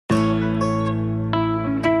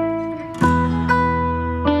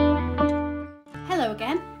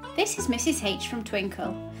This is Mrs H from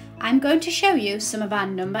Twinkl. I'm going to show you some of our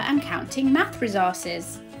number and counting math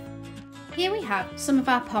resources. Here we have some of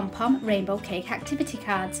our pom-pom rainbow cake activity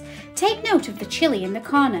cards. Take note of the chili in the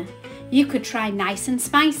corner. You could try nice and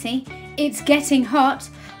spicy, it's getting hot,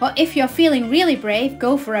 or if you're feeling really brave,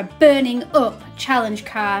 go for a burning up challenge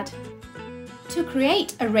card. To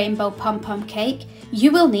create a rainbow pom-pom cake,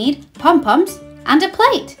 you will need pom-poms and a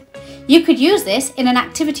plate. You could use this in an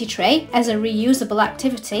activity tray as a reusable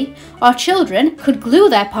activity, or children could glue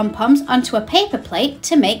their pom-poms onto a paper plate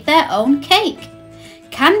to make their own cake.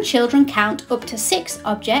 Can children count up to 6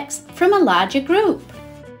 objects from a larger group?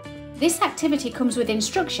 This activity comes with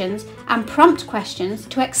instructions and prompt questions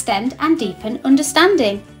to extend and deepen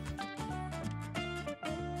understanding.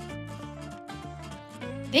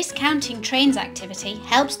 This counting trains activity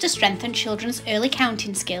helps to strengthen children's early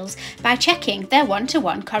counting skills by checking their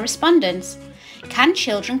one-to-one correspondence. Can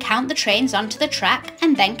children count the trains onto the track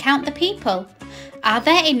and then count the people? Are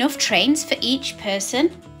there enough trains for each person?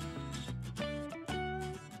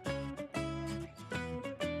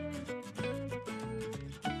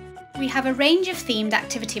 We have a range of themed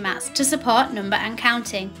activity mats to support number and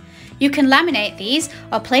counting. You can laminate these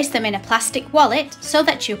or place them in a plastic wallet so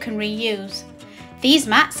that you can reuse. These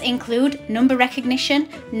mats include number recognition,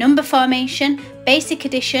 number formation, basic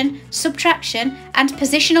addition, subtraction and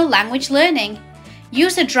positional language learning.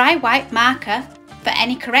 Use a dry white marker for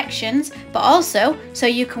any corrections, but also so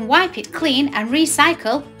you can wipe it clean and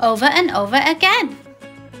recycle over and over again.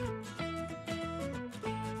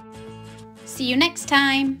 See you next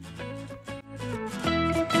time!